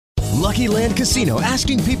Lucky Land Casino,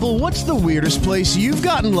 asking people, what's the weirdest place you've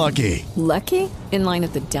gotten lucky? Lucky? In line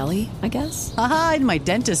at the deli, I guess? Aha, in my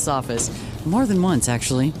dentist's office. More than once,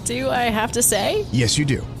 actually. Do I have to say? Yes, you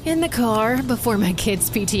do. In the car before my kids'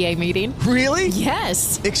 PTA meeting. Really?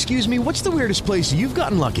 Yes. Excuse me, what's the weirdest place you've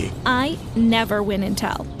gotten lucky? I never win and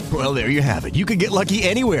tell. Well, there you have it. You can get lucky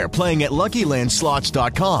anywhere, playing at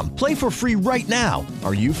LuckyLandSlots.com. Play for free right now.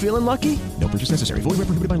 Are you feeling lucky? No purchase necessary. Void where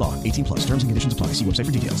prohibited by law. 18 plus. Terms and conditions apply. See website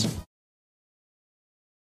for details.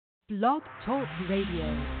 Blog Talk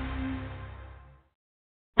Radio.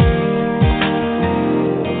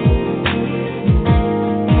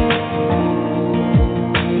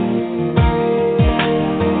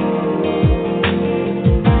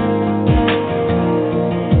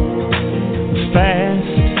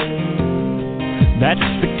 That's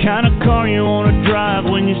the kind of car you want to drive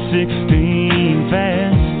when you're 16.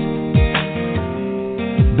 Fast.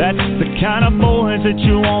 That's the kind of boys that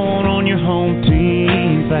you want on your home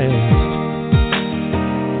team. Fast.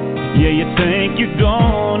 Yeah, you think you're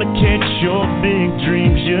gonna catch your big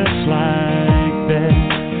dreams just like that.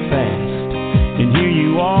 Fast. And here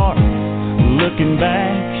you are, looking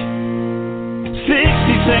back. 60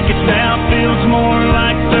 seconds now feels more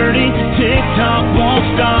like 30. TikTok won't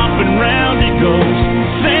stop and round it goes.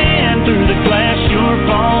 Sand through the glass, your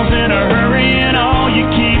falls in a hurry, and all you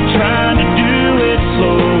keep trying to do is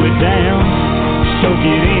slow it down. Soak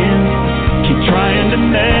it in, keep trying to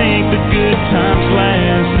make the good times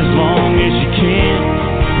last as long as you can,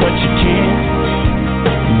 but you can't.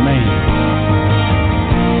 Man,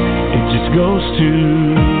 it just goes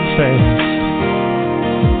too fast.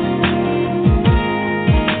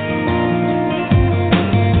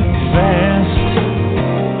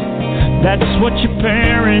 That's what your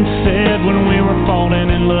parents said when we were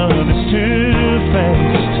falling in love. It's too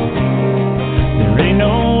fast. There ain't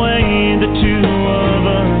no way the two of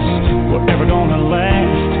us were ever gonna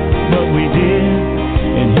last, but we did,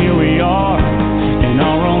 and here we are, and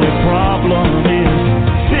our only problem is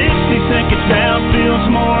 60 seconds now feels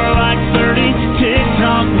more like 30.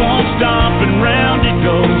 TikTok won't stop and round it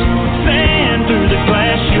goes. Sand through the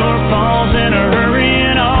glass, your falls in a hurry,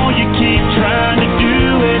 and all you keep trying to do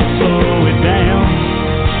is slow it down,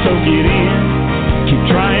 soak it in, keep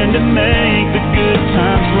trying to make the good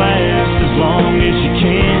times last as long as you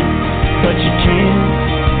can, but you can't.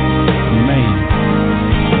 Man,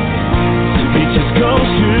 it just goes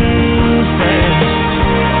too fast.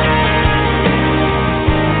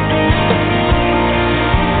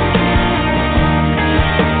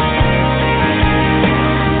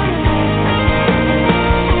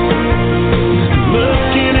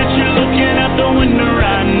 Looking out the window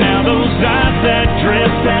right now, those eyes that dress,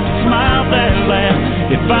 that smile, that laugh.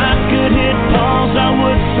 If I could hit pause, I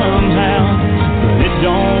would somehow, but it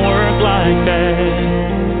don't work like that.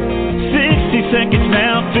 60 seconds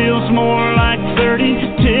now feels more like 30.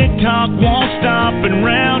 TikTok won't stop and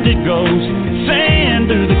round it goes. Sand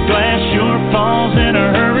through the glass, your falls in a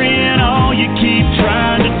hurry, and all you keep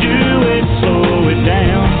trying to do is slow it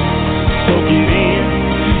down, soak it in,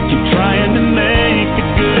 keep trying to make the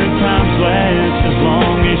good times last as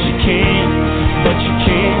long as you can, but you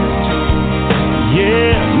can't.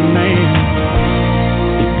 Yeah, man,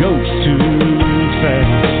 it goes too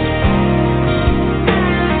fast.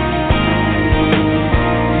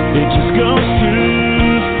 It just goes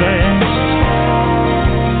too fast.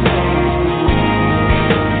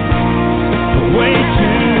 Way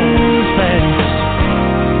too fast.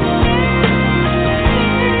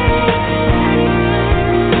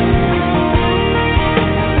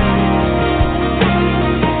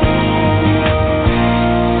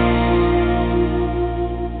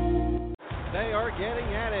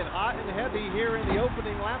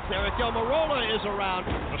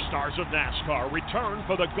 Stars of NASCAR return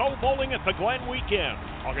for the Go Bowling at the Glen weekend,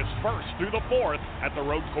 August 1st through the 4th at the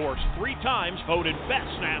road course. 3 times voted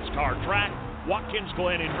best NASCAR track, Watkins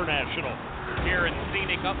Glen International. Here in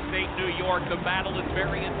scenic upstate New York, the battle is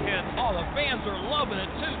very intense. Oh, the fans are loving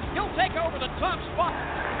it, too. He'll take over the top spot.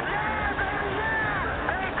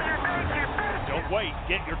 Don't wait.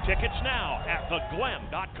 Get your tickets now at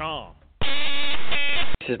theglen.com.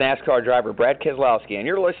 This is NASCAR driver Brad Keselowski, and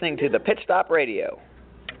you're listening to the Pit Stop Radio.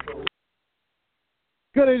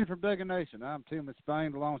 Good evening from Duggan Nation. I'm Tim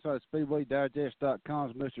Disspain alongside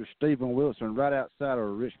SpeedwayDigest.com's Mr. Stephen Wilson right outside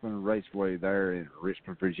of Richmond Raceway there in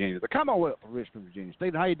Richmond, Virginia. The Commonwealth of Richmond, Virginia.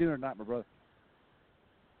 Stephen, how you doing tonight, my brother?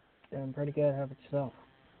 Doing pretty good. How about yourself?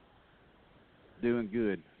 Doing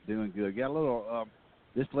good. Got a little,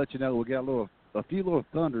 just to let you know, we got a few little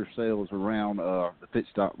thunder cells around the Pit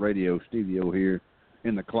Stop Radio studio here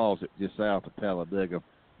in the closet just south of Talladega.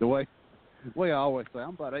 The way Well, I always say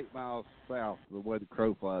I'm about 8 miles south of the way the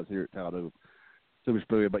crow flies here at Talladega Super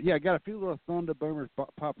Speedway. But, yeah, I got a few little thunder boomers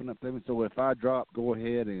popping up there. So if I drop, go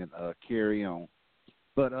ahead and carry on.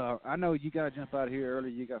 But I know you got to jump out of here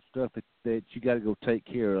early. You got stuff that you got to go take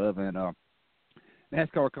care of. And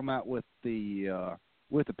NASCAR come out with the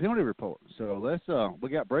penalty report. So let's we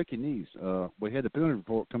got breaking news. We had the penalty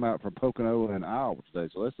report come out from Pocono and Iowa today.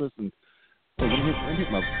 So let's listen. Oh, let me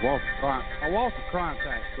hit my Walter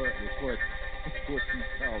Cronkite button is what you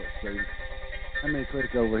call it, Steve. Let me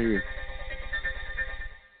click over here.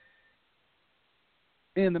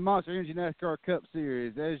 In the Monster Energy NASCAR Cup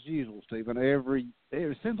Series, as usual, Stephen,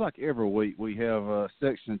 it seems like every week we have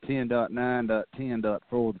section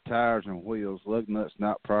 10.9.10.4, the tires and wheels, lug nuts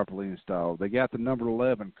not properly installed. They got the number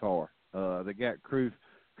 11 car. They got crew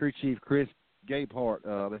chief Chris Gapehart.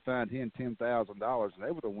 They fined him $10,000, and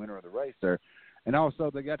they were the winner of the race there. And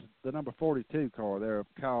also they got the number 42 car there,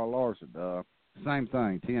 Kyle Larson. Same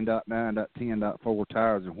thing, 10.9.10.4,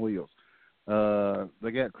 tires and wheels.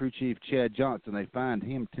 They got crew chief Chad Johnson. They fined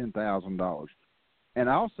him $10,000. And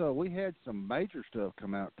also, we had some major stuff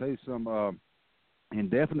come out, too, some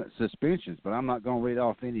indefinite suspensions. But I'm not going to read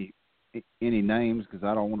off any names because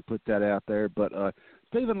I don't want to put that out there. But,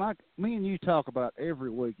 Stephen, like me and you talk about every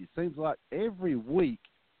week, it seems like every week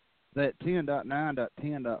that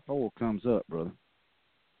 10.9.10.4 comes up, brother.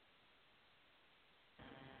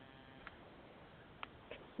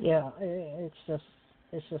 Yeah, it's just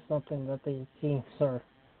something that the teams are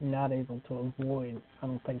not able to avoid, I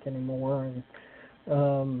don't think, anymore. And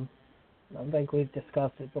I think we've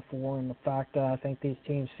discussed it before, and the fact that I think these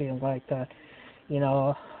teams feel like that,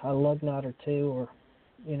 a lug nut or two, or,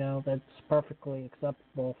 that's perfectly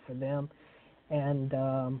acceptable for them. And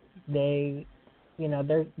they're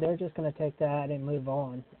just going to take that and move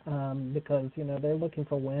on because, they're looking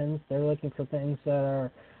for wins. They're looking for things that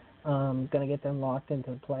are going to get them locked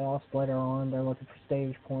into the playoffs later on. They're looking for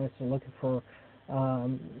stage points. They're looking for,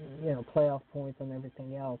 playoff points and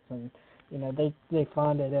everything else. And, they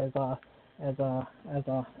find it as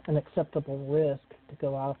an acceptable risk to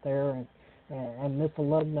go out there and miss a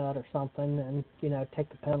lug nut or something and, take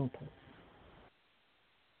the penalty.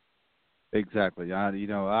 Exactly. I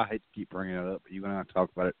hate to keep bringing it up, but you and I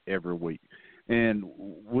talk about it every week. And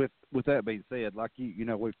with that being said, like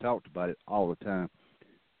we've talked about it all the time.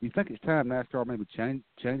 You think it's time NASCAR maybe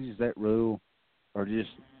changes that rule, or just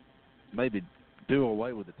maybe do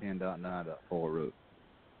away with the 10.9.4 rule?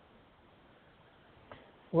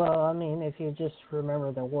 Well, I mean, if you just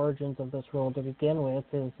remember the origins of this rule to begin with,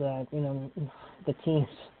 is that the teams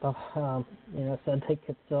said they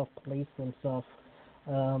could self-police themselves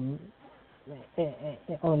on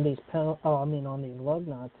these on these lug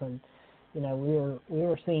nuts, and we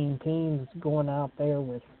were seeing teams going out there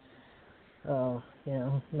with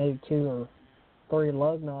maybe 2 or 3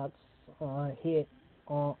 lug nuts hit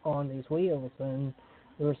on these wheels, and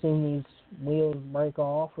we were seeing these wheels break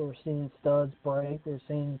off. We were seeing studs break. We were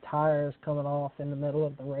seeing tires coming off in the middle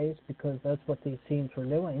of the race because that's what these teams were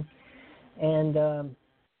doing. And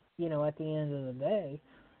at the end of the day,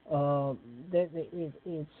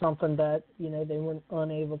 it's something that they were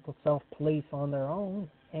unable to self-police on their own,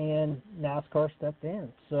 and NASCAR stepped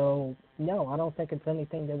in. So no, I don't think it's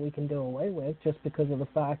anything that we can do away with just because of the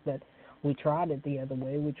fact that we tried it the other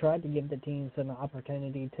way. We tried to give the teams an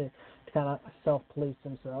opportunity to kind of self-police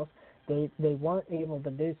themselves. They weren't able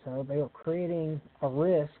to do so. They were creating a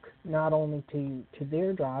risk not only to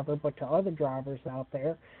their driver but to other drivers out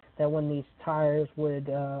there, that when these tires would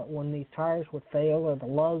fail, or the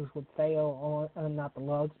lugs would fail on not the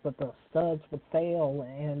lugs but the studs would fail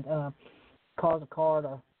and cause a car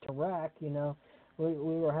to wreck. We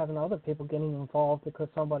were having other people getting involved because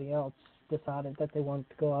somebody else decided that they wanted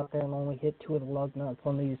to go out there and only hit 2 of the lug nuts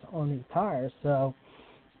on these tires. So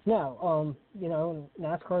no,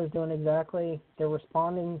 NASCAR is doing exactly. They're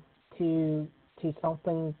responding to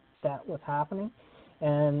something that was happening.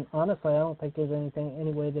 And honestly, I don't think there's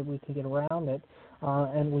any way that we can get around it,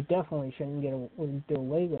 and we definitely shouldn't do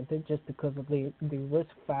away with it just because of the risk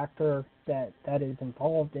factor that is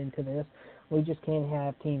involved into this. We just can't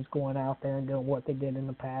have teams going out there and doing what they did in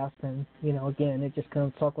the past. And again, it just kind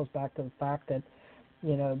of circles back to the fact that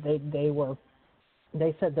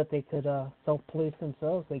they said that they could self-police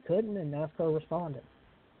themselves. They couldn't, and NASCAR responded.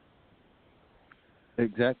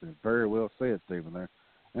 Exactly. Very well said, Stephen. There.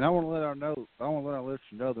 And I want to let our listeners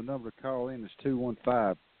know the number to call in is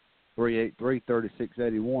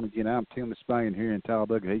 215-383-3681. Again, I'm Tim Disspain here in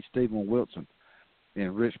Talladega. He's Stephen Wilson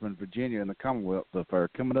in Richmond, Virginia, in the Commonwealth Affair.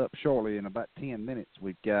 Coming up shortly in about 10 minutes,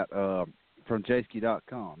 we've got from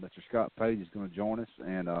Jayski.com. Mr. Scott Page is going to join us,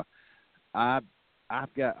 and I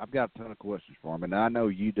I've got a ton of questions for him, and I know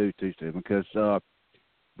you do too, Stephen, because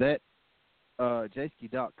that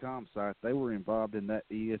Jayski.com site, they were involved in that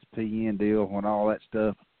ESPN deal when all that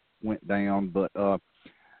stuff went down. But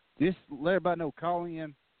just let everybody know, call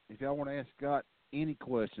in if y'all want to ask Scott any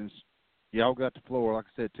questions. Y'all got the floor. Like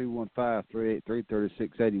I said,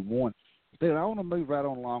 215-383-3681. Stephen, I want to move right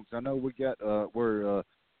on along because I know we got we're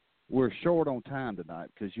short on time tonight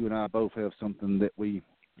because you and I both have something that we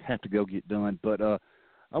have to go get done. But I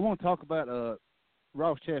want to talk about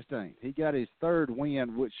Ross Chastain. He got his third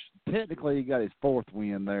win, which technically he got his fourth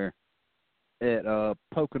win there at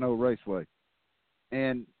Pocono Raceway.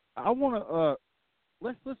 And I want to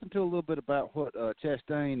let's listen to a little bit about what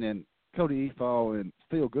Chastain and Cody Efall and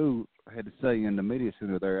Phil Gould had to say in the media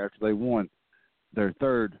center there after they won their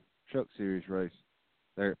third Truck Series race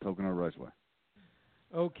there at Pocono Raceway.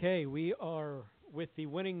 Okay, we are with the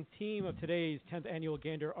winning team of today's 10th annual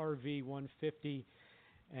Gander RV 150,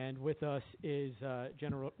 and with us is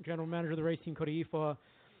General Manager of the race team, Cody Efall,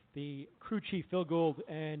 the crew chief, Phil Gould,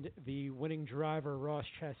 and the winning driver, Ross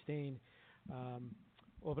Chastain.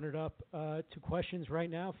 Open it up to questions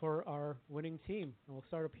right now for our winning team, and we'll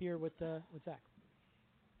start up here with Zach.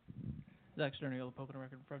 Zach Sterniel, the Pocono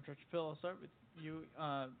Record from Church. Phil, I'll start with you.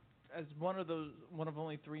 As one of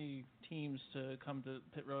only three teams to come to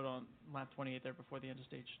pit road on lap 28 there before the end of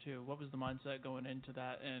stage 2, what was the mindset going into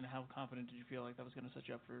that, and how confident did you feel like that was going to set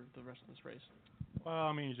you up for the rest of this race? Well,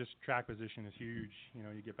 I mean, just track position is huge. You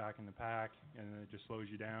know, you get back in the pack, and it just slows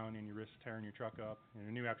you down, and you risk tearing your truck up. And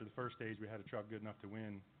we knew after the first stage we had a truck good enough to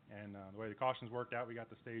win. And the way the cautions worked out, we got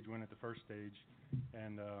the stage win at the first stage.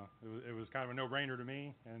 And it was kind of a no-brainer to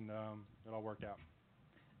me, and it all worked out.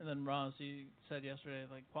 And then, Ross, you said yesterday,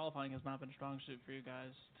 like, qualifying has not been a strong suit for you guys,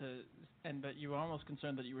 and that you were almost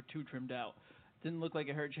concerned that you were too trimmed out. Didn't look like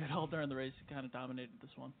it hurt you at all during the race. You kind of dominated this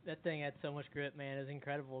one. That thing had so much grip, man. It was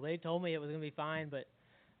incredible. They told me it was going to be fine, but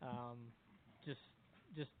just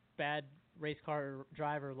bad race car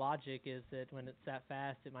driver logic is that when it's that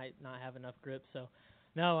fast, it might not have enough grip. So,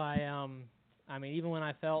 no, I mean, even when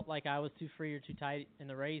I felt like I was too free or too tight in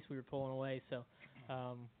the race, we were pulling away. So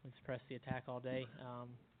we suppressed the attack all day.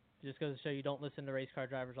 Just goes to show you don't listen to race car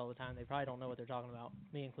drivers all the time. They probably don't know what they're talking about,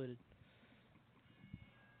 me included.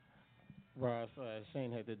 Ross,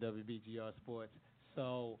 Shane Hector, WBGR Sports.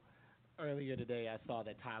 So earlier today, I saw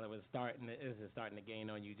that Tyler was starting to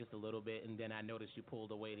gain on you just a little bit, and then I noticed you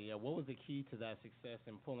pulled away the end. What was the key to that success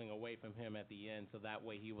in pulling away from him at the end so that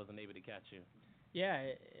way he wasn't able to catch you? Yeah,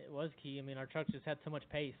 it was key. I mean, our truck just had so much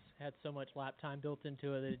pace, had so much lap time built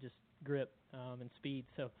into it that it just grip and speed.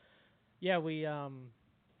 So, yeah, we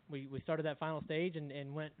started that final stage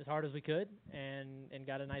and went as hard as we could and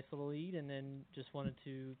got a nice little lead, and then just wanted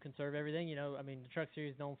to conserve everything. You know, I mean, the Truck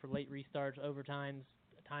Series is known for late restarts, overtimes,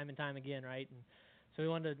 time and time again, right? And so we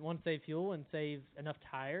wanted to, save fuel and save enough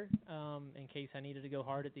tire in case I needed to go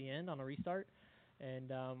hard at the end on a restart.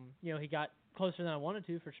 And, you know, he got closer than I wanted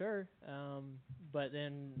to for sure. But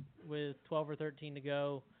then with 12 or 13 to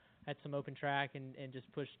go, had some open track and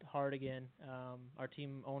just pushed hard again. Our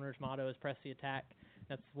team owner's motto is press the attack.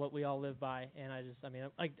 That's what we all live by. And I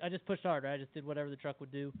just pushed hard, right? I just did whatever the truck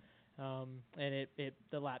would do. And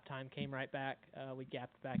the lap time came right back. We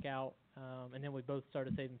gapped back out. And then we both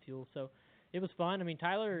started saving fuel. So it was fun. I mean,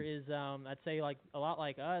 Tyler is, I'd say, like a lot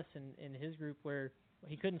like us in his group, where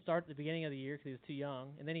he couldn't start at the beginning of the year because he was too young.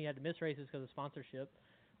 And then he had to miss races because of sponsorship.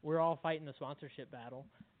 We're all fighting the sponsorship battle.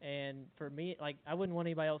 And for me, like, I wouldn't want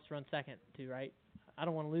anybody else to run second, too, right? I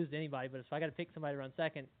don't want to lose to anybody, but if I got to pick somebody to run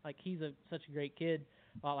second, like, he's such a great kid,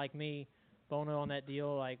 a lot like me. Bono on that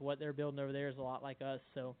deal, like, what they're building over there is a lot like us.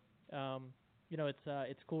 So, you know,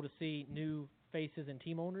 it's cool to see new faces and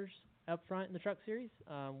team owners up front in the Truck Series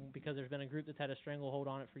because there's been a group that's had a stranglehold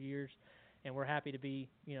on it for years, and we're happy to be,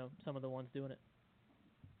 you know, some of the ones doing it.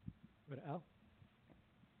 But Al?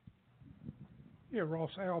 Yeah, Ross,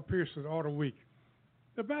 Al Pierce at Auto Week.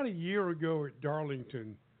 About a year ago at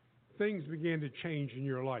Darlington, things began to change in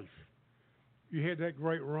your life. You had that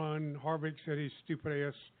great run. Harvick said his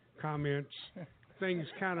stupid-ass comments. Things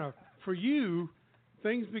kind of, for you,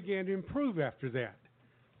 things began to improve after that.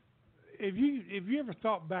 Have you ever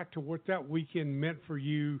thought back to what that weekend meant for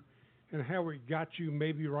you and how it got you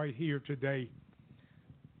maybe right here today?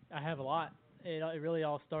 I have a lot. It really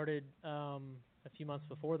all started a few months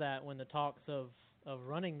before that when the talks of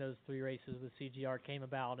running those 3 races with CGR came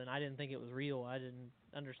about, and I didn't think it was real. I didn't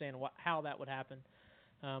understand how that would happen.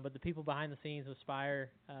 But the people behind the scenes with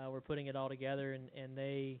Spire were putting it all together, and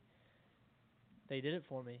they did it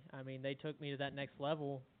for me. I mean, they took me to that next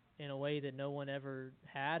level in a way that no one ever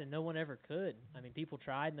had and no one ever could. I mean, people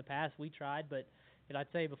tried in the past. We tried, but I'd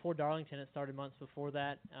say before Darlington, it started months before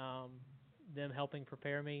that. Them helping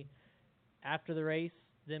prepare me. After the race,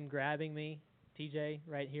 them grabbing me, TJ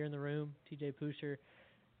right here in the room, TJ Pusher,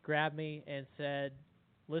 grabbed me and said,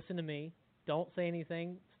 "Listen to me. Don't say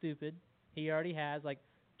anything stupid." He already has. Like,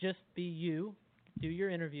 just be you. Do your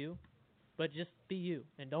interview, but just be you,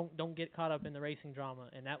 and don't get caught up in the racing drama.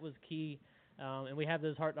 And that was key. And we have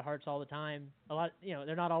those heart-to-hearts all the time. A lot,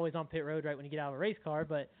 they're not always on pit road right when you get out of a race car,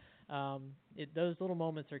 but those little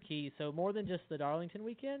moments are key. So more than just the Darlington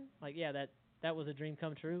weekend, like, yeah, that was a dream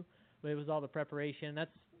come true, but it was all the preparation.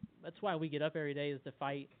 That's why we get up every day, is to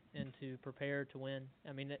fight and to prepare to win.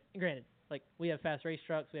 I mean, granted, like, we have fast race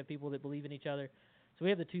trucks, we have people that believe in each other. So we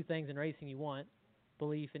have the two things in racing you want: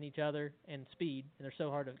 belief in each other and speed, and they're so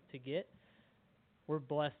hard to get. We're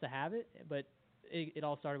blessed to have it, but it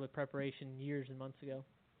all started with preparation years and months ago.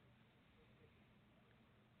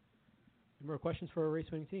 Any more questions for our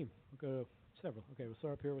race-winning team? We'll go to several. Okay, we'll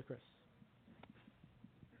start up here with Chris.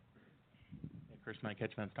 Chris Knight,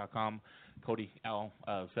 catchfence.com. Cody, Al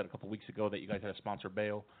said a couple weeks ago that you guys had a sponsor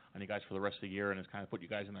bail on you guys for the rest of the year, and it's kind of put you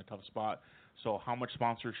guys in a tough spot. So how much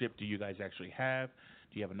sponsorship do you guys actually have?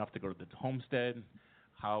 Do you have enough to go to the homestead?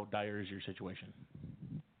 How dire is your situation?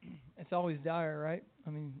 It's always dire, right? I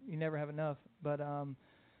mean, you never have enough. But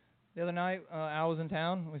the other night, Al was in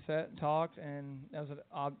town. We sat and talked, and that was an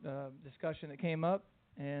odd discussion that came up.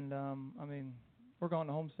 And, I mean, we're going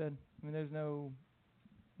to Homestead. I mean, there's no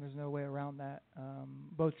way around that.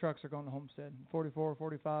 Both trucks are going to Homestead, 44,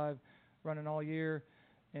 45, running all year.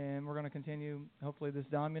 And we're going to continue, hopefully, this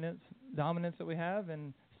dominance that we have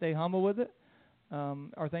and stay humble with it.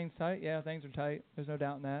 Are things tight? Yeah, things are tight. There's no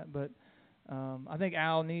doubt in that. But I think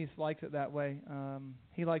Al Neese likes it that way.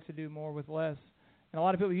 He likes to do more with less. And a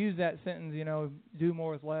lot of people use that sentence, do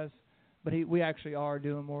more with less. But we actually are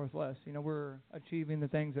doing more with less. We're achieving the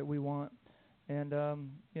things that we want. And,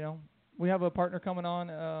 we have a partner coming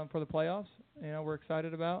on for the playoffs. We're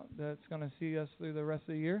excited about. That's going to see us through the rest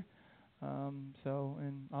of the year. And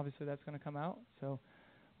obviously that's going to come out. So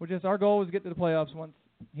our goal was to get to the playoffs once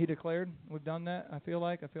he declared. We've done that. I feel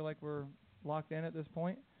like we're locked in at this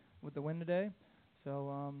point with the win today.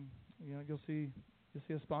 So you'll see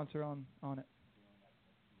a sponsor on it.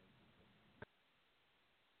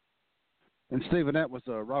 And Stephen, that was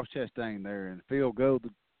Ross Chastain there, and Phil Gold,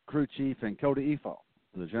 the crew chief, and Cody Efall,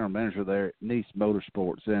 the general manager there at Nice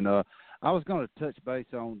Motorsports. And I was going to touch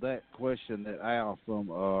base on that question that Al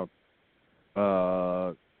from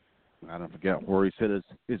I don't forget where he said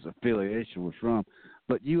his affiliation was from,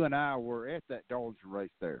 but you and I were at that Darlington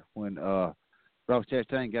race there when Ross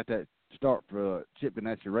Chastain got that start for Chip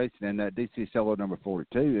Ganassi Racing in that DC Solo number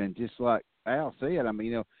 42, and just like Al said, I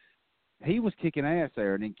mean, he was kicking ass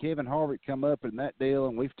there, and then Kevin Harvick come up in that deal,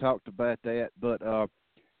 and we've talked about that, but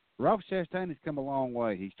Ross Chastain has come a long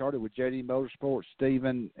way. He started with JD Motorsports,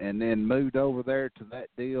 Stephen, and then moved over there to that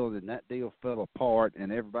deal, and that deal fell apart,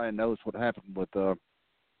 and everybody knows what happened with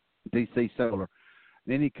DC Solar.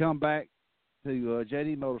 Then he come back to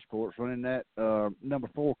JD Motorsports, running that number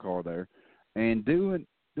 4 car there, and doing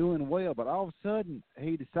well. But all of a sudden,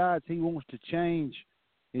 he decides he wants to change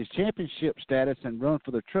his championship status and run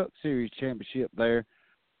for the Truck Series championship there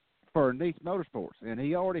for Nice Motorsports. And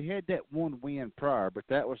he already had that one win prior, but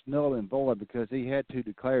that was null and void because he had to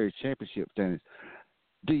declare his championship status.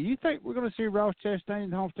 Do you think we're going to see Ross Chastain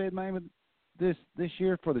in Homestead Maine this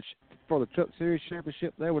year for the Truck Series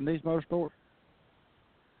championship there with Nice Motorsports?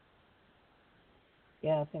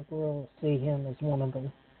 Yeah, I think we'll see him as one of the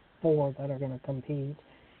 4 that are going to compete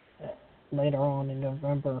later on in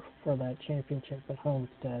November for that championship at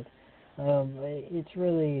Homestead. It's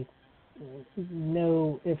really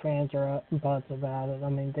no ifs, ands, or buts about it. I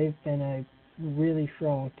mean, they've been a really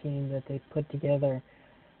strong team that they've put together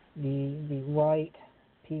the right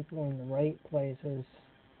people in the right places,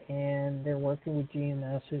 and they're working with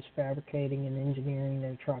GMS, who's fabricating and engineering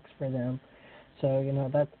their trucks for them. So,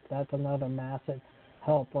 that's another massive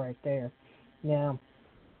help right there. Now,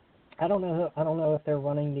 I don't know if they're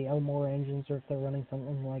running the Elmore engines or if they're running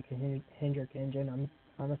something like a Hendrick engine. I'm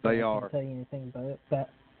honestly I can't tell you anything about it. But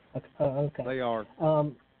okay. They are.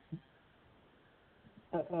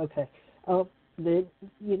 Okay. They're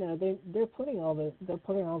putting all this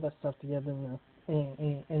stuff together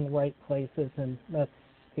in the right places, and that's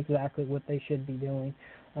exactly what they should be doing.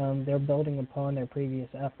 They're building upon their previous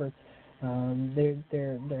efforts. They're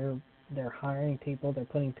hiring people. They're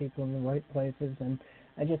putting people in the right places, and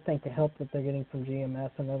I just think the help that they're getting from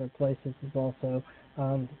GMS and other places is also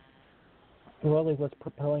really what's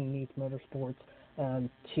propelling Nice Motorsports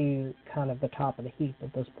to kind of the top of the heap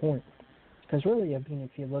at this point. Because really, I mean,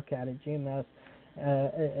 if you look at it, GMS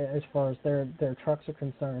as far as their trucks are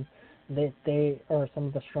concerned. They are some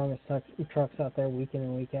of the strongest trucks out there week in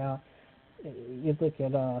and week out. You look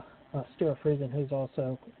at Stuart Friesen, who's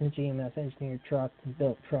also a GMS engineered truck,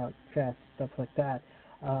 built truck, chassis, stuff like that.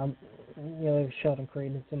 Sheldon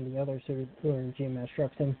Creed and some of the others who are in GMS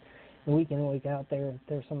trucks, and week in and week out, they're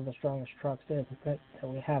some of the strongest trucks that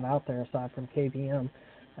we have out there aside from KBM.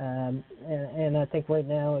 And I think right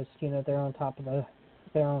now is they're on top of the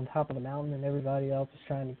mountain, and everybody else is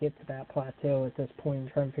trying to get to that plateau at this point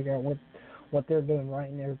and trying to figure out what they're doing right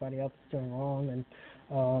and everybody else is doing wrong. And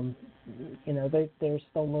there's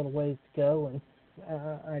still a little ways to go,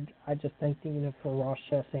 and I just think for Ross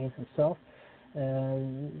Chastain himself,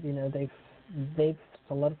 they've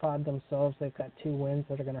solidified themselves. They've got 2 wins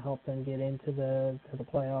that are going to help them get into the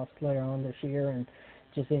playoffs later on this year, and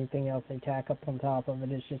just anything else they tack up on top of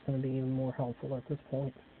it is just going to be even more helpful at this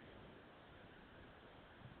point.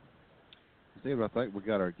 Steve, I think we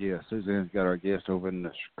got our guest. Suzanne's got our guest over in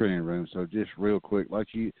the screening room. So just real quick,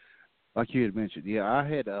 like you had mentioned,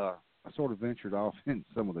 I sort of ventured off in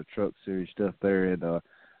some of the Truck Series stuff there and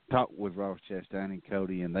talked with Ross Chastain and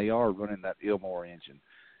Cody, and they are running that Ilmore engine.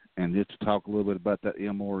 And just to talk a little bit about that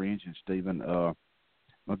Ilmore engine, Stephen,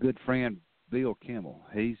 my good friend Bill Kimmel,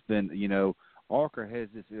 he's been, Archer has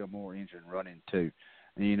this Ilmore engine running too.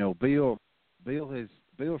 And,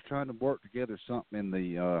 Bill's trying to work together something in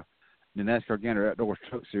the NASCAR Gander Outdoors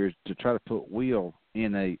Truck Series to try to put wheel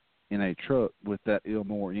in a truck with that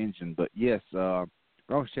Ilmore engine. But yes,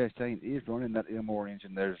 Ross Chastain is running that Ilmore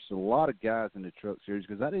engine. There's a lot of guys in the Truck Series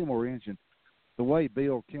because that Ilmore engine, the way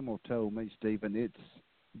Bill Kimmel told me, Stephen, it's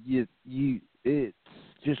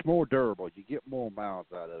just more durable. You get more miles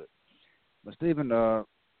out of it. But Stephen,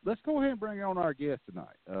 let's go ahead and bring on our guest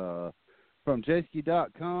tonight. From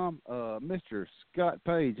Jayski.com, Mr. Scott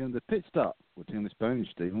Page in the Pit Stop with Tim Disspain and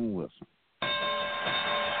Stephen Wilson.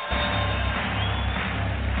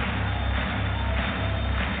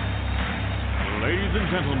 Ladies and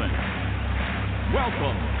gentlemen,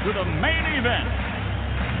 welcome to the main event.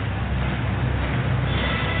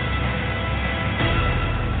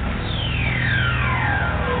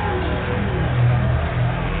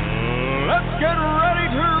 Let's get ready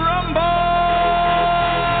to rumble!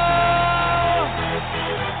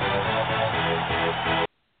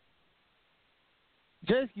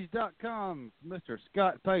 Jayskis.com, Mr.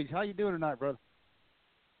 Scott Page. How you doing tonight, brother?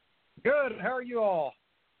 Good. How are you all?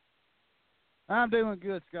 I'm doing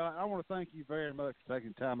good, Scott. I want to thank you very much for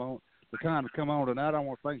taking the time to come on tonight. I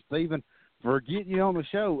want to thank Stephen for getting you on the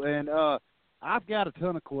show. And I've got a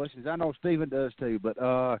ton of questions. I know Stephen does too. But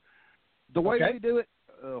the way we do it,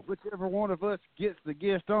 whichever one of us gets the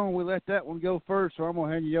guest on, we let that one go first. So I'm going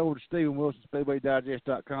to hand you over to Stephen Wilson,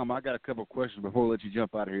 SpeedwayDigest.com. I got a couple of questions before we let you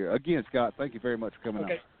jump out of here. Again, Scott, thank you very much for coming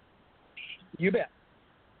on. You bet.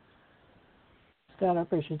 Scott, I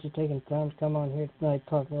appreciate you taking the time to come on here tonight,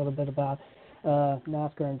 talk a little bit about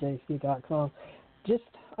NASCAR and JC.com.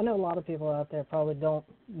 I know a lot of people out there probably don't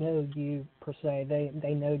know you per se.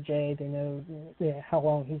 They know Jay, they know how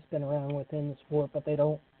long he's been around within the sport, but they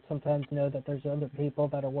don't sometimes know that there's other people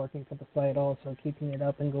that are working for the site also keeping it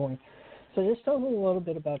up and going. So just tell me a little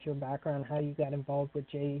bit about your background, how you got involved with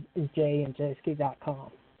Jay and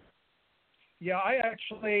JSki.com. Yeah, I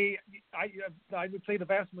would say the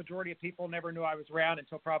vast majority of people never knew I was around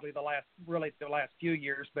until probably the last few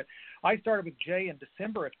years. But I started with Jay in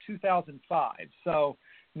December of 2005. So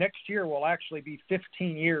next year will actually be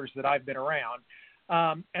 15 years that I've been around.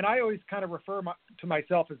 And I always kind of refer to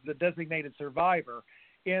myself as the designated survivor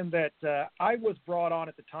in that I was brought on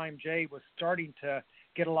at the time Jay was starting to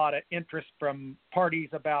get a lot of interest from parties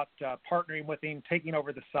about partnering with him, taking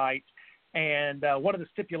over the site. And one of the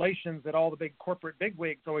stipulations that all the big corporate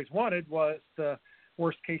bigwigs always wanted was the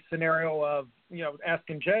worst case scenario of,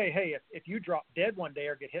 asking Jay, hey, if you drop dead one day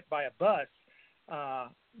or get hit by a bus,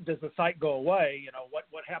 does the site go away?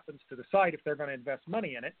 What happens to the site if they're going to invest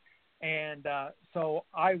money in it? And so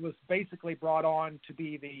I was basically brought on to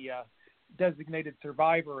be the designated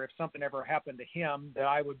survivor if something ever happened to him, that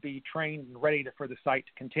I would be trained and ready for the site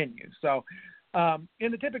to continue. So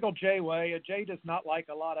in the typical Jay way, Jay does not like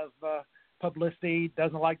a lot of publicity,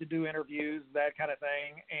 doesn't like to do interviews, that kind of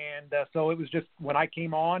thing. And so it was just when I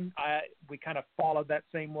came on, we kind of followed that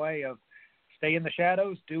same way of stay in the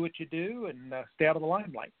shadows, do what you do, and stay out of the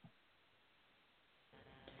limelight.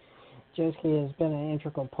 Jayski has been an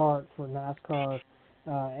integral part for NASCAR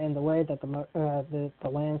and the way that the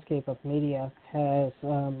landscape of media has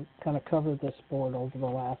kind of covered this sport over the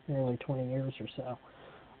last nearly 20 years or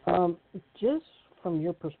so. Just from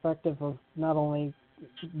your perspective of not only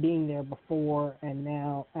being there before and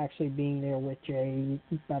now actually being there with Jay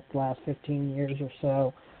about the last 15 years or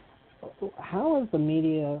so, how has the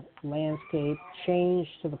media landscape changed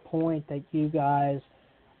to the point that you guys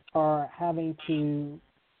are having to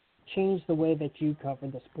change the way that you cover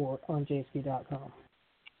the sport on jski.com?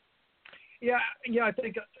 Yeah, I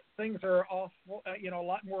think things are awful, a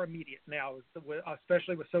lot more immediate now,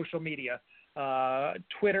 especially with social media.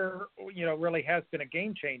 Twitter, really has been a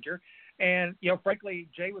game changer. And, frankly,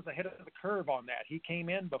 Jay was ahead of the curve on that. He came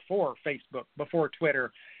in before Facebook, before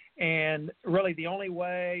Twitter. And really the only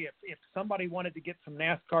way, if somebody wanted to get some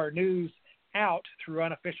NASCAR news out through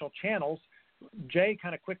unofficial channels, Jay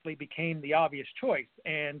kind of quickly became the obvious choice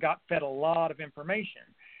and got fed a lot of information.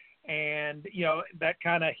 And, that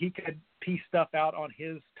kind of, he could piece stuff out on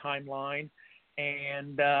his timeline.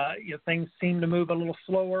 And, things seemed to move a little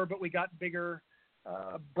slower, but we got bigger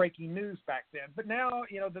breaking news back then. But now,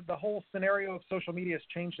 the whole scenario of social media has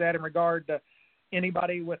changed that in regard to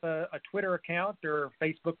anybody with a Twitter account or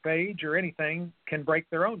Facebook page or anything can break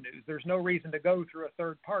their own news. There's no reason to go through a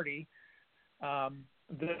third party,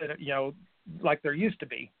 like there used to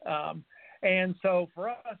be. And so for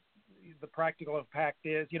us, the practical impact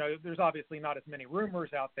is, there's obviously not as many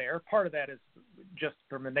rumors out there. Part of that is just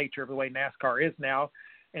from the nature of the way NASCAR is now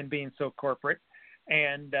and being so corporate.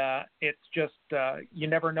 And it's just you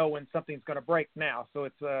never know when something's going to break now. So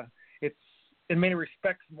it's in many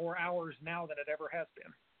respects more hours now than it ever has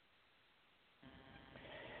been.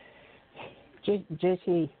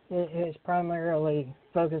 JC is primarily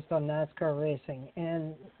focused on NASCAR racing,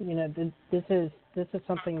 and this is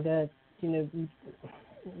something that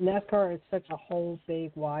NASCAR is such a whole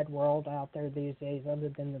big wide world out there these days, other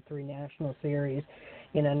than the 3 national series.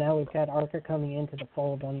 Now we've got ARCA coming into the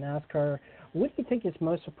fold on NASCAR. What do you think is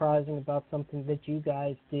most surprising about something that you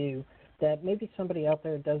guys do that maybe somebody out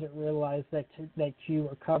there doesn't realize that you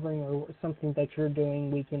are covering, or something that you're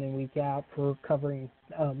doing week in and week out for covering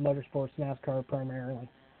motorsports, NASCAR primarily?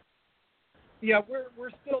 Yeah,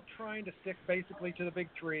 we're still trying to stick basically to the big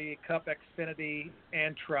 3, Cup, Xfinity,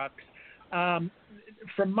 and trucks.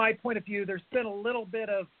 From my point of view, there's been a little bit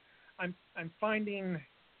of, I'm finding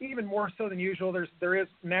even more so than usual, there is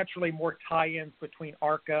naturally more tie-ins between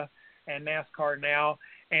ARCA and NASCAR now.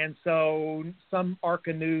 And so some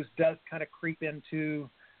ARCA news does kind of creep into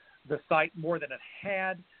the site more than it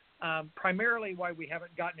had. Primarily why we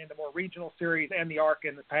haven't gotten into more regional series and the ARCA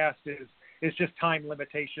in the past is just time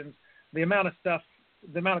limitations. The amount of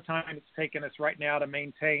time it's taken us right now to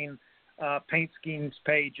maintain paint schemes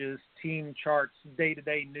pages, team charts,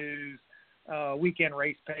 day-to-day news, weekend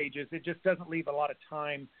race pages, it just doesn't leave a lot of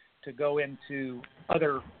time to go into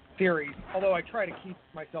other series. Although I try to keep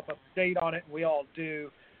myself up to date on it, and we all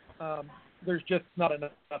do, there's just not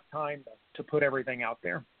enough time to put everything out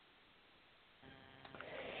there.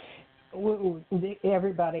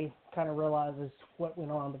 Everybody kind of realizes what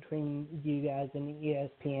went on between you guys and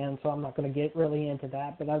ESPN, so I'm not going to get really into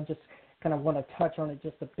that, but I just kind of want to touch on it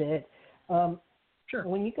just a bit. Sure.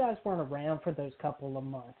 When you guys weren't around for those couple of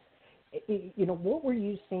months, what were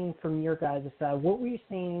you seeing from your guys' side? What were you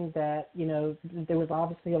seeing that, there was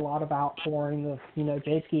obviously a lot of outpouring of,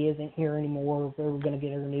 J-Ski isn't here anymore, where we're going to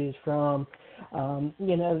get our news from,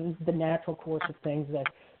 the natural course of things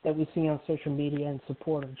that we see on social media in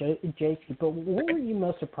support of J-Ski. But what were you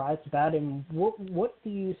most surprised about, and what do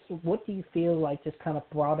you feel like just kind of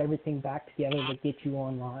brought everything back together to get you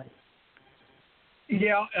online?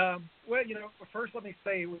 Yeah, well, first let me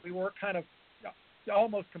say we were kind of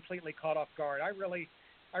almost completely caught off guard. I really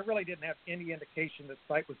didn't have any indication the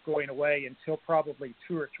site was going away until probably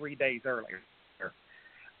 2 or 3 days earlier.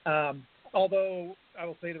 Although I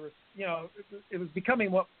will say there was, it was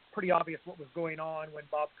becoming pretty obvious what was going on when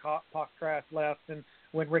Bob Pockcraft left and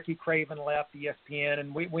when Ricky Craven left ESPN,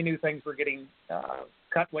 and we knew things were getting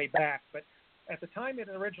cut way back. But at the time it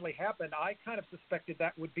originally happened, I kind of suspected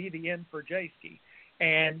that would be the end for J-Ski.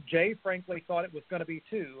 And Jay, frankly, thought it was going to be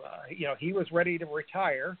too. He was ready to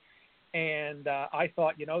retire, and I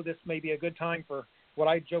thought, this may be a good time for what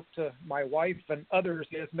I joked to my wife and others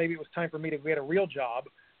is maybe it was time for me to get a real job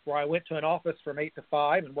where I went to an office from 8 to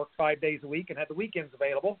 5 and worked 5 days a week and had the weekends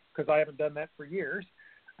available because I haven't done that for years.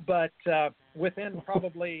 But within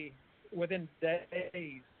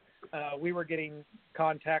days, we were getting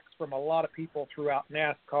contacts from a lot of people throughout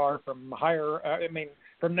NASCAR, from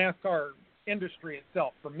NASCAR industry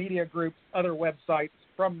itself, from media groups, other websites,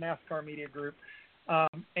 from NASCAR Media Group.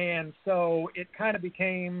 And so it kind of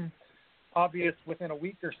became obvious within a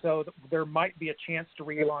week or so that there might be a chance to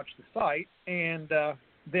relaunch the site. And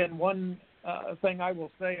then one thing I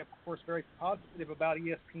will say, of course, very positive about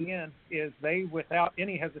ESPN is they, without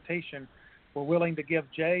any hesitation, were willing to give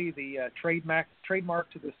Jay the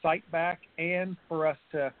trademark to the site back, and for us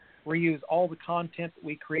to reuse all the content that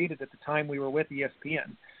we created at the time we were with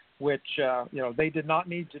ESPN, which they did not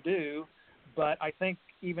need to do. But I think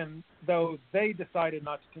even though they decided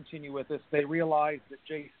not to continue with us, they realized that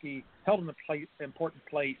J Ski held an important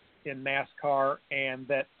place in NASCAR, and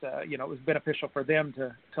that it was beneficial for them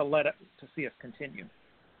to see us continue.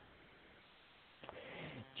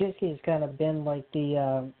 J Ski has kind of been like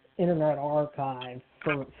the internet archive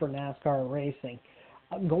for NASCAR racing.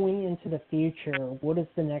 Going into the future, what is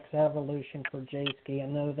the next evolution for J-Ski? I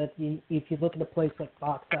know that if you look at a place like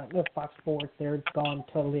Fox Sports, it's gone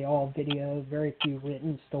totally all video, very few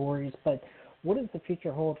written stories. But what does the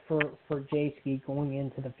future hold for J-Ski going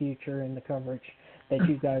into the future and the coverage that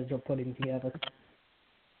you guys are putting together?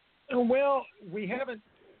 Well, we've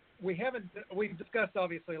discussed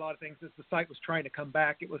obviously a lot of things as the site was trying to come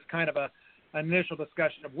back. It was kind of an initial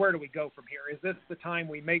discussion of where do we go from here? Is this the time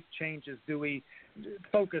we make changes? Do we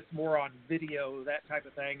focus more on video, that type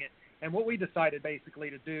of thing? And what we decided basically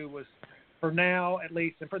to do was, for now at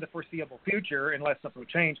least, and for the foreseeable future, unless something will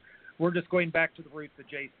change, we're just going back to the roots of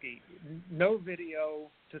J-Ski. No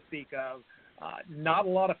video to speak of, not a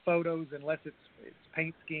lot of photos unless it's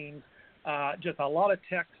paint schemes, just a lot of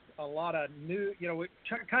text, a lot of new,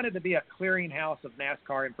 kind of to be a clearinghouse of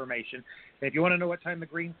NASCAR information. If you want to know what time the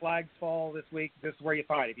green flags fall this week, this is where you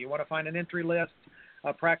find it. If you want to find an entry list,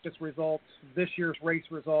 practice results, this year's race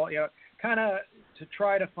result, kind of to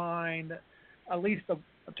try to find at least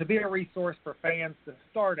to be a resource for fans to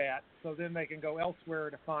start at, so then they can go elsewhere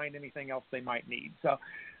to find anything else they might need. So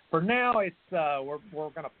for now, it's we're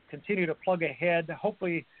going to continue to plug ahead,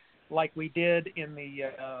 hopefully like we did in the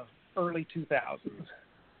early 2000s.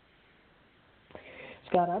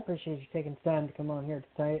 Scott, I appreciate you taking time to come on here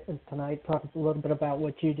tonight, talk a little bit about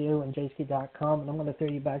what you do and jski.com, and I'm going to throw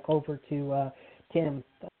you back over to Tim.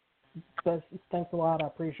 Thanks a lot. I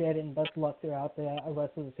appreciate it, and best of luck throughout the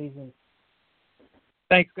rest of the season.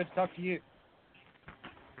 Thanks. Good to talk to you.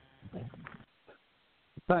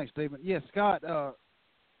 Thanks, Stephen. Yeah, Scott,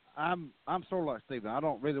 I'm sort of like Stephen. I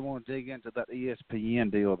don't really want to dig into that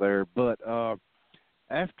ESPN deal there, but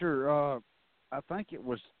after I think it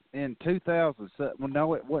was in 2007. Well,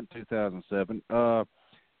 no, it wasn't 2007.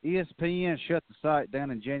 ESPN shut the site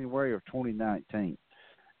down in January of 2019,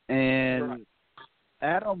 and right.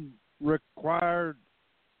 Adam required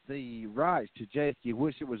the rights to J-Ski,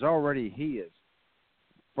 which it was already his,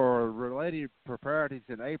 for related proprieties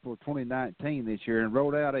in April 2019 this year, and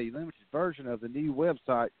rolled out a limited version of the new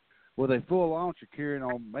website with a full launch occurring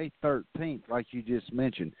on May 13th, like you just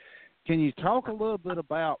mentioned. Can you talk a little bit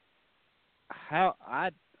about how I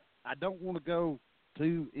don't want to go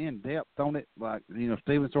too in-depth on it, like,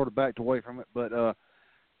 Steven sort of backed away from it, but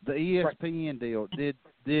the ESPN deal, did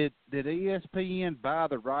ESPN buy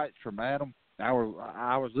the rights from Adam? I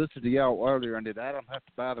was listening to y'all earlier, and did Adam have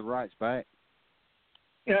to buy the rights back?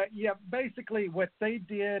 Yeah, basically what they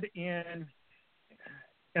did and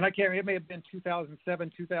I can't, it may have been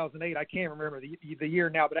 2007, 2008, I can't remember the year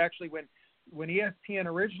now, but actually when ESPN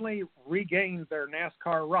originally regained their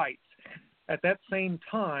NASCAR rights, at that same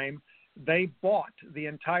time, they bought the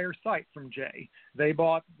entire site from Jay. They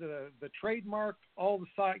bought the trademark, all the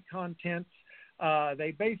site contents.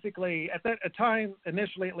 They basically, at that time,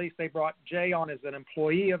 initially at least, they brought Jay on as an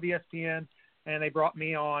employee of ESPN, and they brought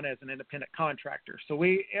me on as an independent contractor. So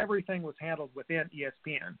everything was handled within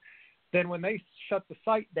ESPN. Then when they shut the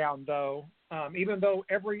site down, though, even though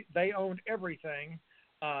they owned everything,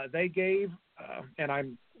 they gave, and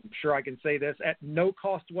I'm sure I can say this, at no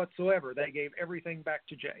cost whatsoever, they gave everything back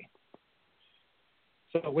to Jay.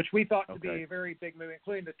 So, which we thought to be a very big move,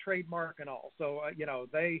 including the trademark and all. So,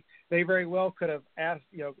 they very well could have asked,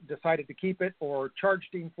 decided to keep it or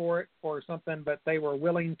charged him for it or something, but they were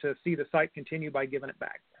willing to see the site continue by giving it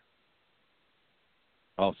back.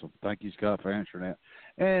 Awesome. Thank you, Scott, for answering that.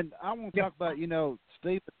 And I want to talk about,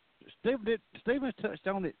 Stephen touched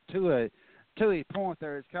on it to a point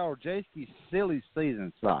there. It's called J-Ski's Silly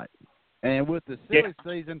Season site. And with the Silly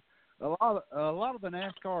Season, a lot of the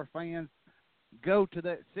NASCAR fans go to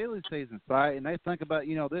that Silly Season site and they think about,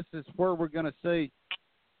 this is where we're going to see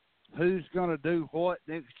who's going to do what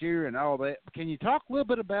next year and all that. Can you talk a little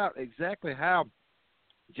bit about exactly how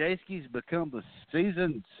J-Ski's become the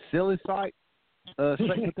season Silly site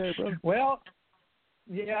segment there, bro? Well,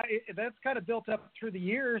 yeah, that's kind of built up through the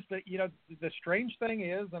years, but, the strange thing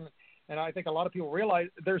is, and I think a lot of people realize,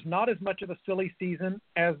 there's not as much of a silly season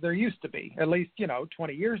as there used to be, at least,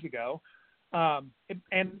 20 years ago.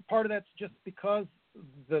 And part of that's just because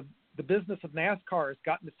the business of NASCAR has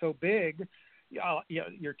gotten so big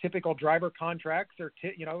your typical driver contracts are,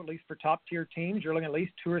 at least for top tier teams, you're looking at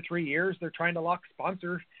least 2 or 3 years. They're trying to lock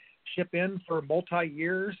sponsorship in for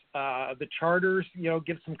multi-years. The charters,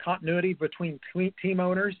 give some continuity between team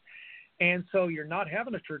owners. And so you're not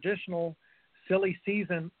having a traditional silly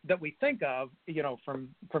season that we think of, from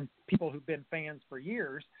people who've been fans for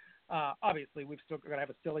years. Obviously, we've still got to have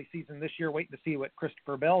a silly season this year, waiting to see what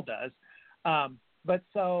Christopher Bell does. But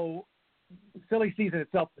so silly season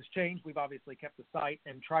itself has changed. We've obviously kept the site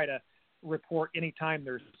and try to report anytime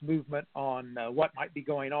there's movement on what might be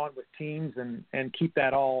going on with teams and keep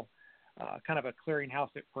that all kind of a clearinghouse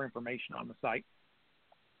for information on the site.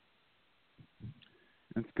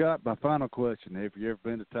 And Scott, my final question: have you ever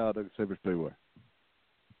been to Talladega Superspeedway?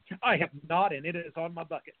 I have not, and it is on my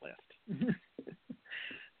bucket list.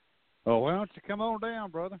 Oh, why don't you come on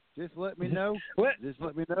down, brother? Just let me know. Just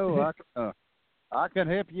let me know. I can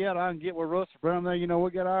help you out. I can get with Russell Brown there.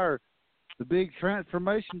 We got the big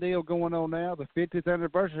transformation deal going on now, the 50th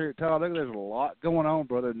anniversary here at Talladega. There's a lot going on,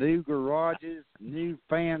 brother. New garages, new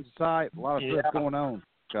fan site, a lot of stuff going on,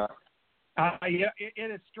 Scott.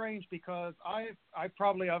 It is strange because I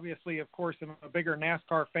probably, obviously, of course, am a bigger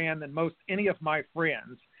NASCAR fan than any of my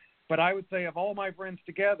friends. But I would say of all my friends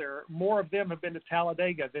together, more of them have been to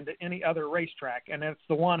Talladega than to any other racetrack, and it's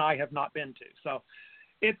the one I have not been to. So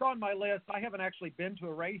it's on my list. I haven't actually been to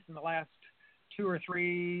a race in the last 2 or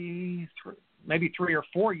 3, maybe 3 or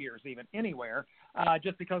 4 years even, anywhere,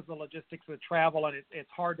 just because of the logistics of travel, and it's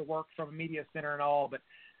hard to work from a media center and all. But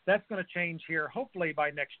that's going to change here. Hopefully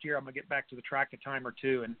by next year I'm going to get back to the track a time or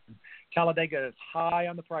two, and Talladega is high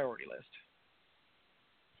on the priority list.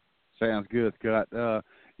 Sounds good, Scott.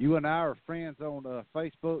 You and I are friends on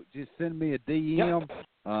Facebook. Just send me a DM.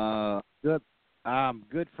 Yep. I'm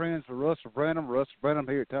good friends with Russell Branham. Russell Branham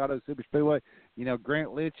here at Talladega Superspeedway. Grant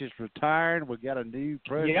Litch is retired. We got a new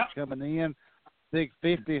president coming in, big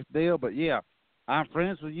 50th deal. But I'm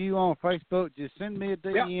friends with you on Facebook. Just send me a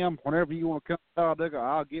DM whenever you want to come to Talladega.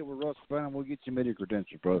 I'll get with Russell Branham. We'll get you media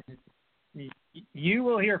credentials, brother. You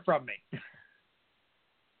will hear from me.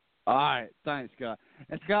 All right, thanks, Scott.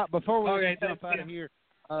 And Scott, before we jump out of here,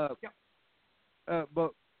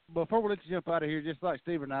 but before we let you jump out of here, just like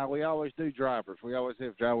Steve and I, we always do drivers. We always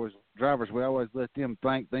have drivers. We always let them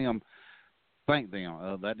thank them.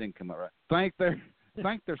 That didn't come out right.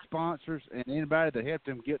 Thank their sponsors and anybody that helped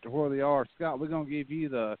them get to where they are. Scott, we're gonna give you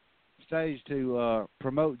the stage to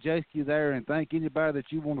promote JSQ there, and thank anybody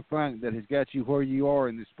that you want to thank that has got you where you are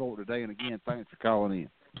in this sport today. And again, thanks for calling in.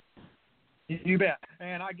 You bet.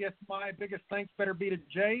 And I guess my biggest thanks better be to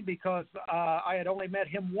Jay, because I had only met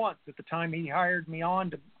him once at the time he hired me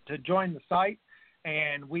on to join the site.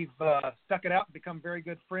 And we've stuck it out and become very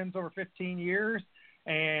good friends over 15 years.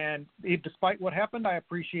 And despite what happened, I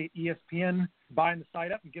appreciate ESPN buying the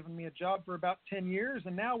site up and giving me a job for about 10 years.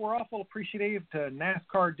 And now we're awful appreciative to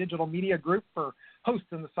NASCAR Digital Media Group for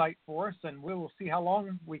hosting the site for us. And we will see how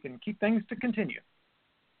long we can keep things to continue.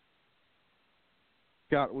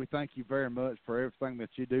 Scott, we thank you very much for everything that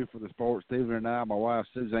you do for the sport. Stephen and I, my wife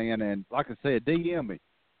Suzanne, and like I said, DM me.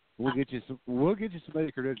 We'll get you some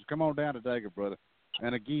media credentials. Come on down to Dega, brother.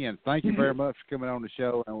 And again, thank you very much for coming on the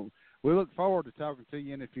show, and we look forward to talking to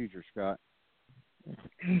you in the future, Scott.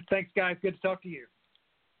 Thanks, guys. Good to talk to you.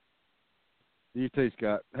 You too,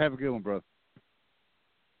 Scott. Have a good one, brother.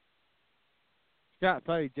 Scott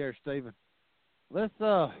Page there, Stephen. Let's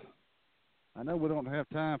I know we don't have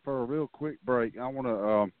time for a real quick break. I want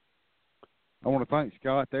to thank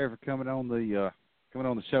Scott there for coming on the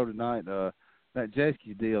show tonight. That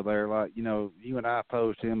Jesky deal there, you and I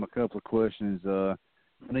posed him a couple of questions. When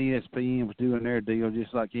ESPN was doing their deal,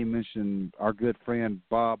 just like he mentioned, our good friend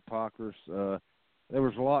Bob Pockers. There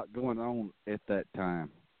was a lot going on at that time.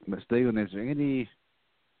 But Stephen, is there anything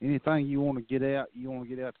you want to get out? You want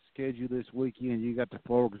to get out the schedule this weekend? You got the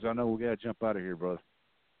floor, because I know we got to jump out of here, brother.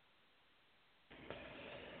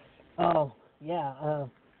 Oh, yeah.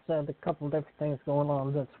 So a couple of different things going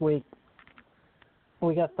on this week.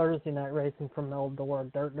 We got Thursday night racing from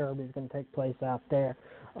Eldora. Dirt Derby is going to take place out there.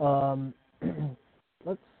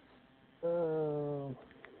 Let's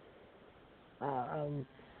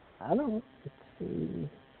see.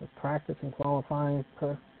 The practice and qualifying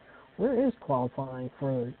for. Where is qualifying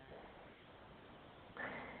for?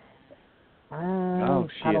 Oh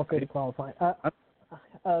shit! I don't see the qualifying.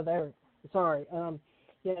 There. Sorry.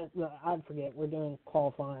 Yeah, I forget. We're doing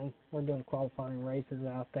qualifying. We're doing qualifying races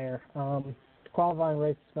out there. The qualifying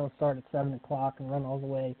race is going to start at 7 o'clock and run all the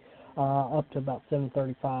way up to about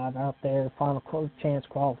 7:35 out there. Final chance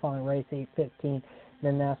qualifying race 8:15.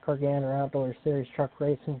 Then NASCAR Gander Outdoor Series truck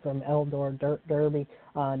racing from Eldor Dirt Derby,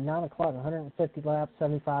 9 o'clock, 150 laps,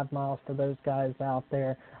 75 miles for those guys out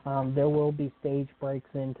there. There will be stage breaks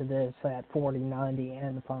into this at 40, 90,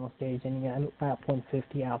 and the final stage ending at lap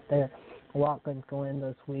 150 out there. Watkins Glen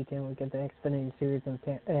this weekend. We get the Xfinity Series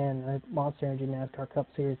and Monster Energy NASCAR Cup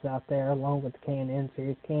Series out there, along with the K&N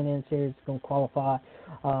Series. K&N Series is going to qualify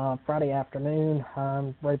Friday afternoon,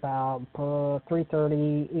 right about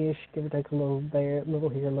 3:30-ish, give or take a little there, little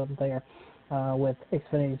here, a little there, with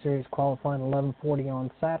Xfinity Series qualifying 11:40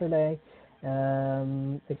 on Saturday.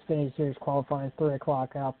 Xfinity Series qualifying 3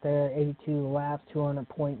 o'clock out there, 82 laps,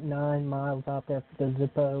 200.9 miles out there for the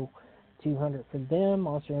Zippo 200 for them.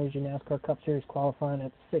 Monster Energy NASCAR Cup Series qualifying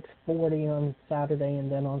at 6:40 on Saturday,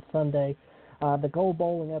 and then on Sunday, the Gold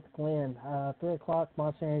Bowling at the Glen, 3 o'clock.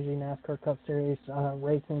 Monster Energy NASCAR Cup Series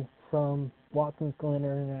racing from Watkins Glen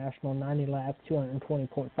International, 90 laps,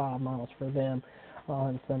 220.5 miles for them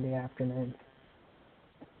on Sunday afternoon.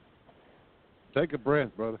 Take a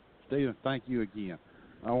breath, brother. Stephen, thank you again.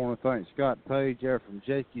 I want to thank Scott Page there from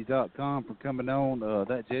jetski.com for coming on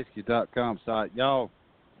that jetski.com site.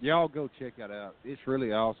 Y'all go check that out. It's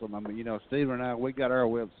really awesome. I mean, Stephen and I, we got our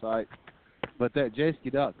website, but that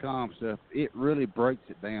jetski.com stuff, it really breaks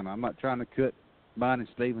it down. I'm not trying to cut mine and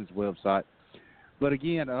Stephen's website. But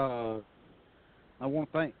again, I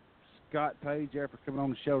want to thank Scott Page there for coming on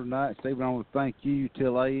the show tonight. Stephen, I want to thank you,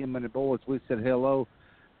 Till AM and the boys. We said hello.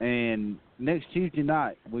 And next Tuesday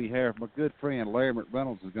night, we have my good friend Larry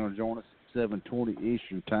McReynolds is going to join us at 7:20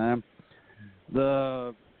 Eastern Time.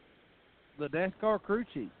 The NASCAR crew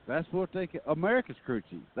chief. That's what America's crew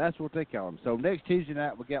chief. That's what they call him. So next Tuesday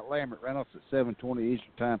night, we got Larry McReynolds at 7:20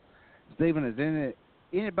 Eastern Time. Stephen, is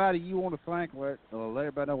anybody you want to thank? Let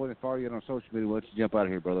everybody know where they follow you on social media. Why don't you jump out of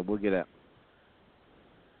here, brother? We'll get out.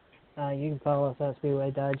 You can follow us at Speedway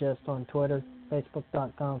Digest on Twitter,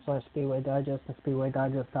 Facebook.com/Speedway Digest, and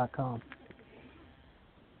SpeedwayDigest.com.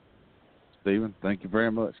 Stephen, thank you very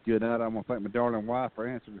much. Good night. I want to thank my darling wife for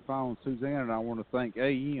answering the phone, Suzanne, and I want to thank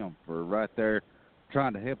AM for right there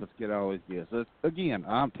trying to help us get all these guests. Again,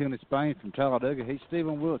 I'm Tim Disspain from Talladega. He's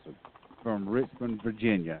Stephen Wilson from Richmond,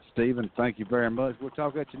 Virginia. Stephen, thank you very much. We'll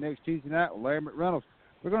talk at you next Tuesday night with Larry McReynolds.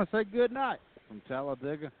 We're going to say good night from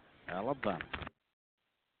Talladega, Alabama.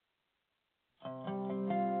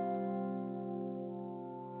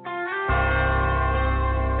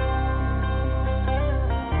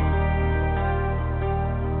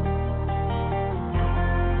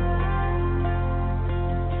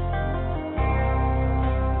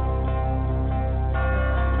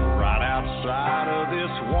 Outside of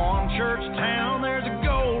this one church town, there's a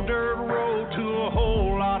gold dirt road to a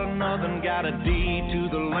whole lot of nothing. Got a deed to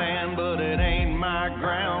the land, but it ain't my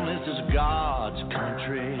ground. This is God's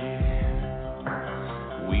country.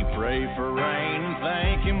 We pray for rain and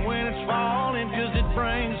thank Him when it's falling, 'cause it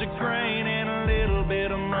brings a grain and a little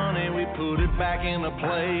bit of money. We put it back in the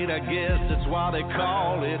plate. I guess that's why they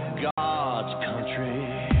call it God's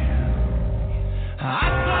country. I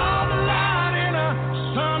saw the light in a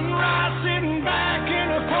sunrise, sitting back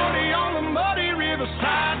in a 40 on the muddy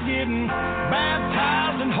riverside, getting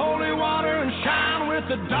baptized in holy water and shine with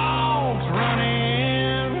the dogs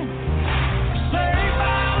running. Saved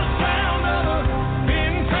by the sound of a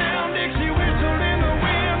pin-pound Dixie whistle in the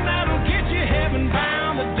wind, that'll get you heaven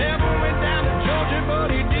bound. The devil went down to Georgia,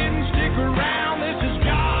 but he didn't stick around. This is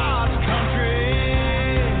God's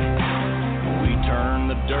country. We turn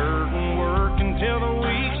the dirt and work until the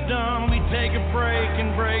week's done. We take a break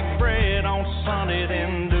and break bread on Sunday,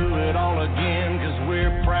 then do it all again, 'cause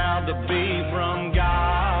we're proud to be from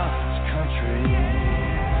God's country.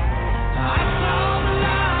 I saw the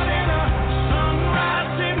light in a sunrise,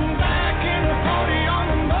 sitting back in a 40 on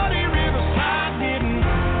the muddy riverside, getting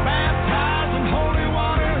baptized in holy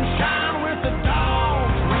water and shine with the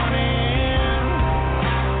dogs running.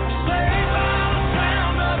 Saved by the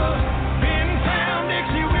sound of a pin-pound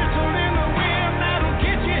Dixie whistle in the wind, that'll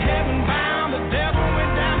get you heaven bound. The devil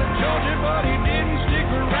went down to Georgia, but he didn't stick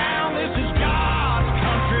around. This is God's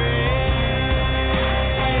country.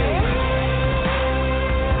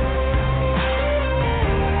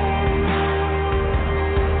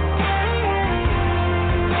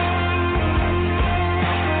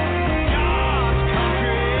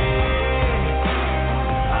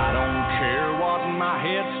 I don't care what my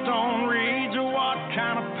headstone reads or what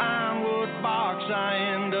kind of pine wood box I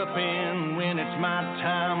end up in. When it's my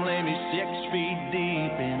time, lay me 6 feet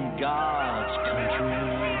deep in God's country.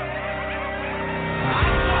 I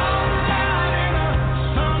saw the light in a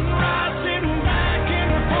sunrise, sitting back in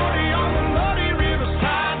a 40 on the muddy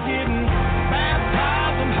riverside, getting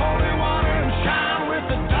baptized in holy water and shine with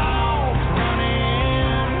the dogs running.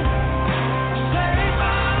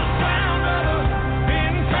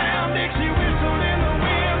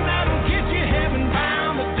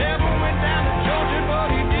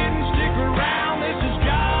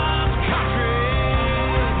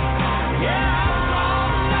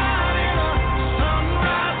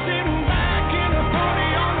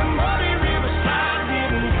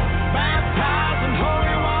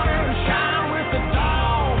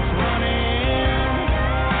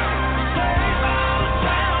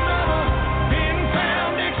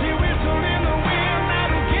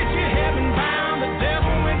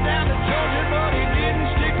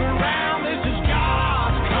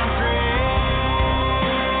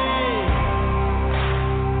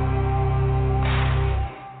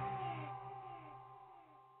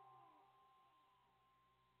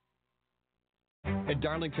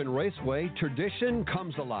 Darlington Raceway, tradition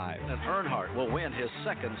comes alive. And Earnhardt will win his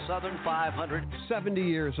second Southern 500. 70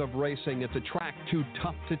 years of racing at the track too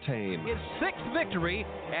tough to tame. His sixth victory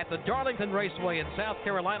at the Darlington Raceway in South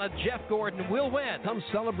Carolina. Jeff Gordon will win. Come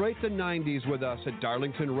celebrate the 90s with us at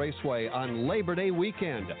Darlington Raceway on Labor Day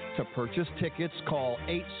weekend. To purchase tickets, call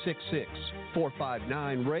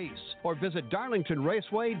 866-459-RACE or visit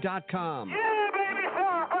darlingtonraceway.com. Yeah, baby,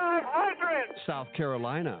 4,500! South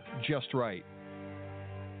Carolina, just right.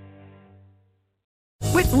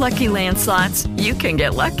 With Lucky Land Slots, you can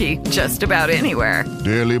get lucky just about anywhere.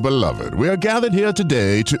 Dearly beloved, we are gathered here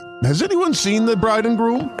today to... Has anyone seen the bride and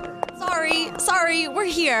groom? Sorry, we're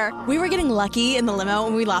here. We were getting lucky in the limo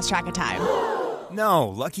and we lost track of time. No,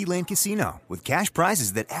 Lucky Land Casino, with cash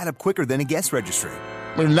prizes that add up quicker than a guest registry.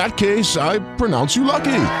 In that case, I pronounce you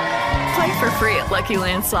lucky. Play for free at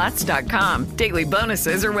LuckyLandSlots.com. Daily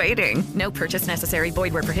bonuses are waiting. No purchase necessary.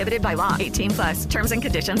 Void where prohibited by law. 18+. Terms and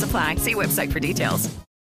conditions apply. See website for details.